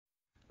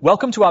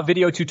Welcome to our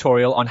video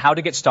tutorial on how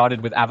to get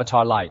started with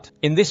Avatar Light.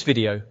 In this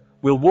video,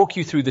 we'll walk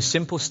you through the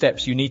simple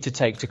steps you need to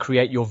take to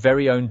create your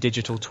very own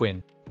digital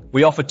twin.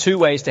 We offer two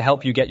ways to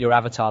help you get your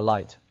avatar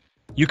light.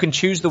 You can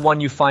choose the one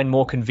you find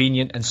more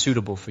convenient and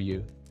suitable for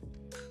you.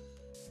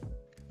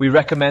 We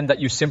recommend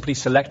that you simply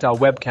select our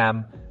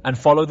webcam and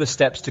follow the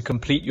steps to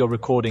complete your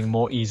recording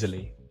more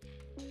easily.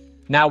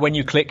 Now, when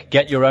you click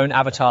Get Your Own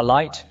Avatar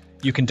Light,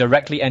 you can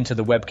directly enter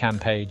the webcam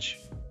page.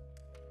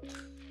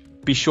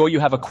 Be sure you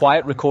have a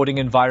quiet recording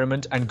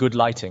environment and good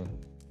lighting.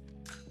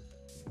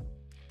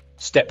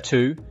 Step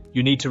 2.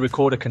 You need to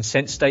record a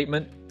consent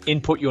statement,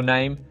 input your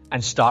name,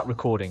 and start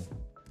recording.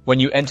 When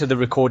you enter the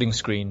recording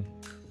screen,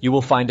 you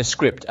will find a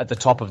script at the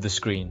top of the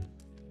screen.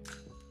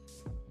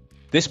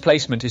 This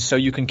placement is so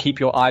you can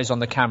keep your eyes on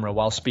the camera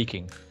while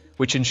speaking,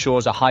 which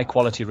ensures a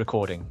high-quality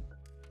recording.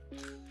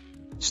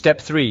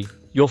 Step 3.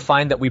 You'll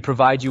find that we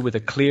provide you with a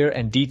clear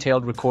and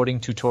detailed recording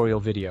tutorial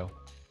video.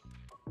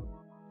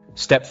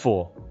 Step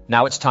 4.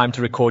 Now it's time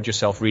to record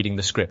yourself reading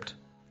the script.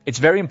 It's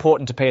very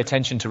important to pay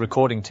attention to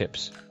recording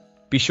tips.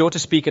 Be sure to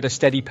speak at a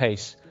steady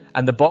pace,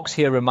 and the box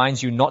here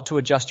reminds you not to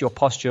adjust your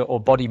posture or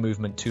body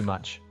movement too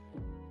much.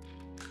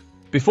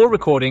 Before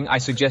recording, I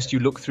suggest you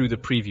look through the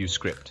preview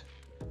script.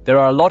 There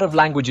are a lot of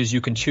languages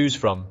you can choose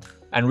from,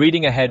 and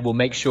reading ahead will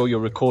make sure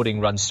your recording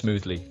runs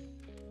smoothly.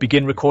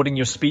 Begin recording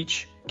your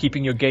speech,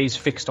 keeping your gaze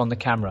fixed on the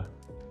camera.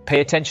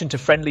 Pay attention to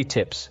friendly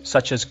tips,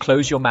 such as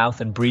close your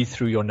mouth and breathe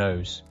through your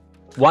nose.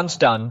 Once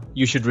done,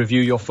 you should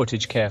review your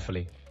footage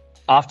carefully.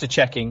 After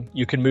checking,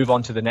 you can move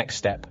on to the next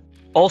step.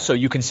 Also,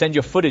 you can send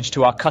your footage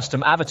to our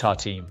custom avatar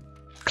team.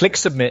 Click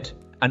Submit,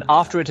 and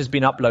after it has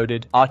been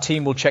uploaded, our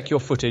team will check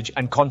your footage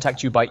and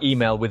contact you by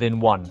email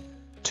within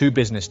 1-2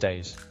 business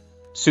days.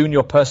 Soon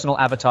your personal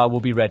avatar will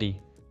be ready.